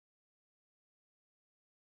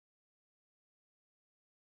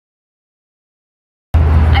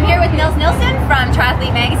with Nils Nilsson from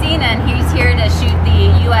Triathlete Magazine, and he's here to shoot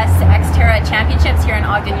the US Xterra Championships here in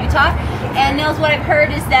Ogden, Utah. And Nils, what I've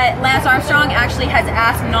heard is that Lance Armstrong actually has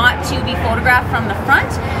asked not to be photographed from the front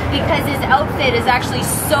because his outfit is actually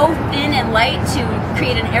so thin and light to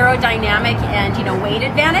create an aerodynamic and weight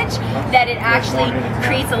advantage that it actually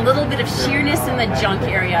creates a little bit of sheerness in the junk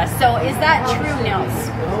area. So is that true, Nils?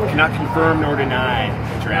 Cannot confirm nor deny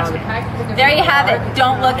what you're asking. There you have it.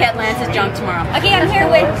 Don't look at Lance's junk tomorrow. Okay, I'm here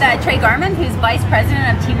with Trey Garman, who's Vice President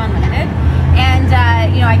of Team Unlimited. And,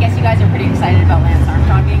 I guess you guys are pretty excited about Lance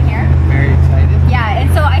Armstrong being here. Very excited. Yeah,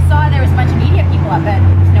 and so I saw there was a bunch of media people up at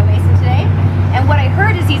Snow Basin today. And what I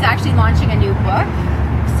heard is he's actually launching a new book.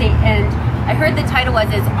 And I heard the title was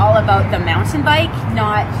It's All About the Mountain Bike,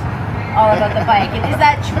 not all about the bike. Is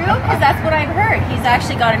that true? Because that's what I've heard. He's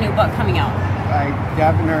actually got a new book coming out. I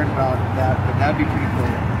haven't heard about that, but that'd be pretty cool.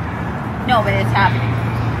 No, but it's happening.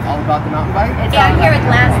 All about the mountain bike? I'm here with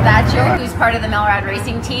Lance Thatcher, who's part of the Melrad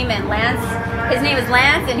Racing team, and his name is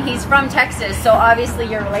Lance, and he's from Texas, so obviously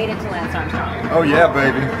you're related to Lance Armstrong. Oh yeah,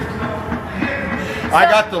 baby. I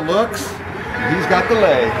got the looks, he's got the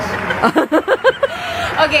legs.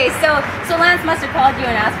 Okay, so Lance must have called you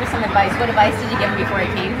and asked for some advice. What advice did you give him before he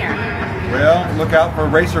came here? Well, look out for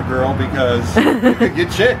Racergirl because you could get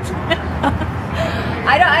chicked.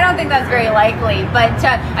 I don't think that's very likely, but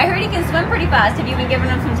I heard he can swim pretty fast. Have you been giving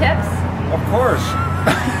him some tips? Of course.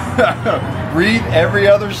 Read every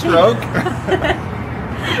other stroke.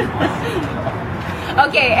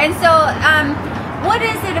 Okay, and so what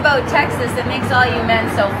is it about Texas that makes all you men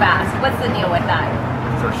so fast? What's the deal with that?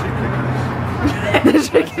 It's our shit kickers. Did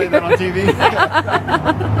I say that on TV?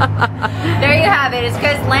 There you have it. It's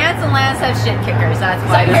because Lance and Lance have shit kickers. That's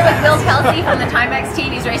why. So I'm here with Will Kelsey from the Timex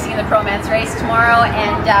team. He's racing in the Pro Men's race tomorrow.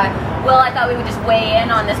 And Will, I thought we would just weigh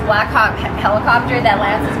in on this Black Hawk helicopter that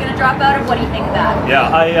Lance is going to drop out of. What do you think of that? Yeah,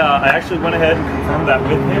 I actually went ahead and confirmed that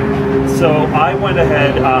with him. So I went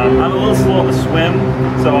ahead. I'm a little slow on the swim,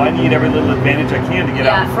 so I need every little advantage I can to get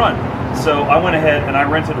out in front. So I went ahead and I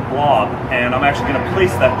rented a blob, and I'm actually going to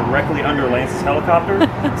place that directly under Lance's helicopter.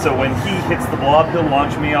 So when he hits the blob, he'll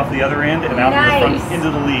launch me off the other end and out in the front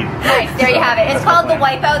into the lead. Nice. There you have it. It's called the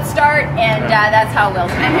Wipeout Start, and that's how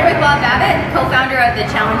Will's. I'm here with Bob Babbitt, co-founder of the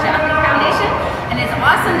Challenge Athlete Foundation, and it's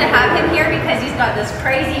awesome to have him here because he's got this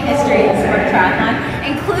crazy history in the sport of triathlon,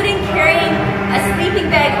 including carrying a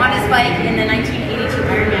sleeping bag on his bike in the 1982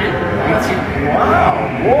 Ironman. Wow,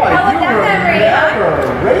 boy, how was that memory,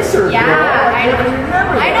 racer. Yeah,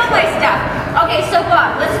 I know my stuff. Okay, so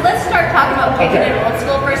Bob, let's start talking about kicking it old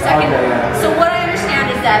school for a second. So what I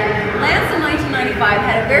understand is that Lance in 1995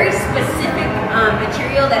 had a very specific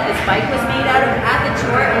material that his bike was made out of at the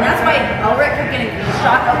tour, and that's why Ulrich kept getting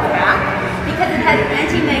shot out the back, because it had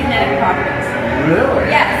anti-magnetic properties. Really?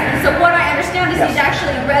 Yes, and so what I understand is he's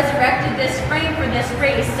actually resurrected this frame for this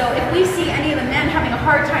race, so if we see any of the men having a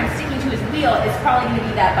hard time sticking to his wheel, it's probably going to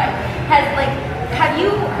be that bike. Have you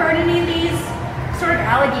heard any of these sort of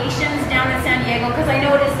allegations down in San Diego? Because I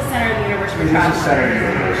know it is the center of the universe for triathlon. It is the center of the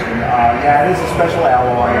universe. And, yeah, it is a special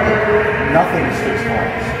alloy. Nothing sticks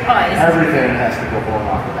points. Everything has to go blown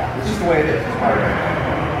off of that. It's just the way it is. It's part of the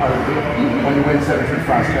deal. When you win 7 True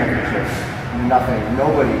France championships,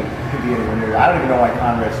 nobody can be anywhere near. I don't even know why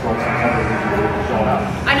Conrad Stoltz and somebody is showing up.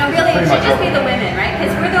 I know, really, it should just be the women, right?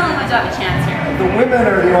 Because we're the only ones who have a chance here. The women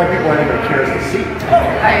are the only people anybody cares to see.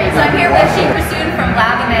 Alright, so I'm here with Shane Pursuit from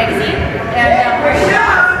Lava Magazine. And we're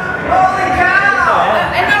Holy cow!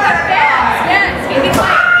 and these are fans. Yes, can you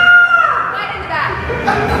quiet into that?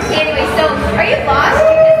 Anyway, so are you lost?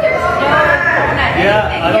 Because there's no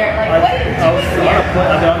anything here. Like, what are you doing here?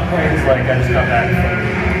 I'm playing like I just got back from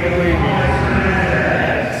Italy,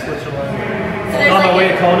 Switzerland. So there's on my way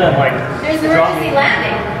to Kona, and there's emergency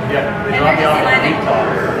landing. Yeah, they dropped me off at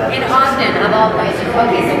in Ogden, of all places.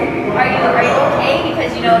 Okay, so are you okay?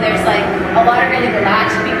 Because there's a lot of really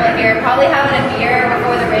relaxed people here, probably having a beer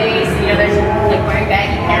before the race. There's wearing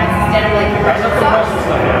baggy pants instead of commercial socks.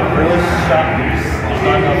 Yeah, really shocked. There's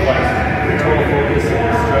not enough total focus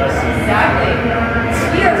and stress. Exactly.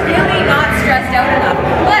 You're really not stressed out enough.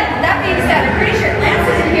 But that being said, I'm pretty sure Lance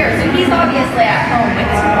isn't here, so he's obviously at home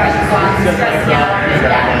with his compression socks, stressed out.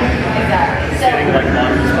 Exactly. So,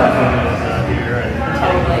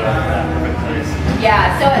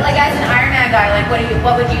 yeah, so as an Ironman guy,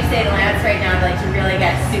 what would you say to Lance right now to really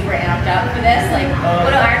get super amped up for this?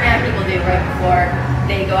 What do Ironman people do right before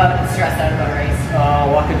they go out and stress out about a race?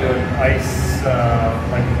 Walk into an ice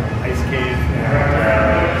cave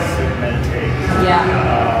and sit and meditate. Yeah.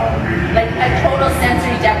 A total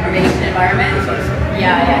sensory deprivation environment. Precisely.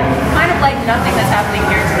 Yeah. Kind of like nothing that's happening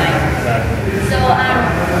here tonight. Exactly. So,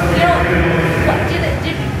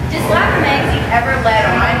 does ever led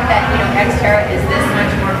on that, you know, Xterra is this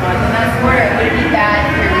much more fun than that sport, or would it be bad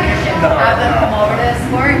for your leadership to have them come over to this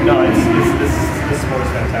sport? No, this sport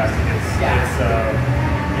is fantastic.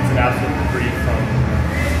 It's an absolute debrief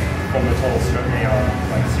from the total, you know,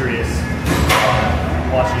 like serious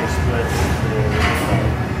watching your splits,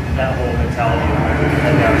 that whole mentality of like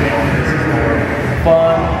head down hill. This is more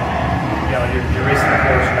fun. You know, you're racing the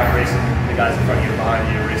course, you're not racing the guys in front of you or behind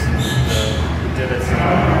you. You're racing the divots and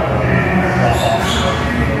drop-offs,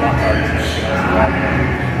 the rock cards, and everything else.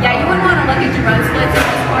 Yeah, you wouldn't want to look at your run splits in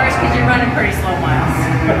this course because you're running pretty slow miles.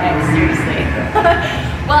 Like, seriously.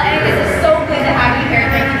 Well, anyways, it's so good to have you here.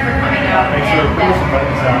 Thank you for coming out. Make sure to put some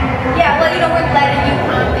buttons down. Yeah, well, you know, we're letting you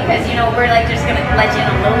come because, you know, we're like just going to let you in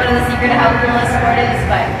a little bit of the secret of how cool this sport is,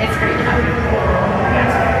 but it's great to have you.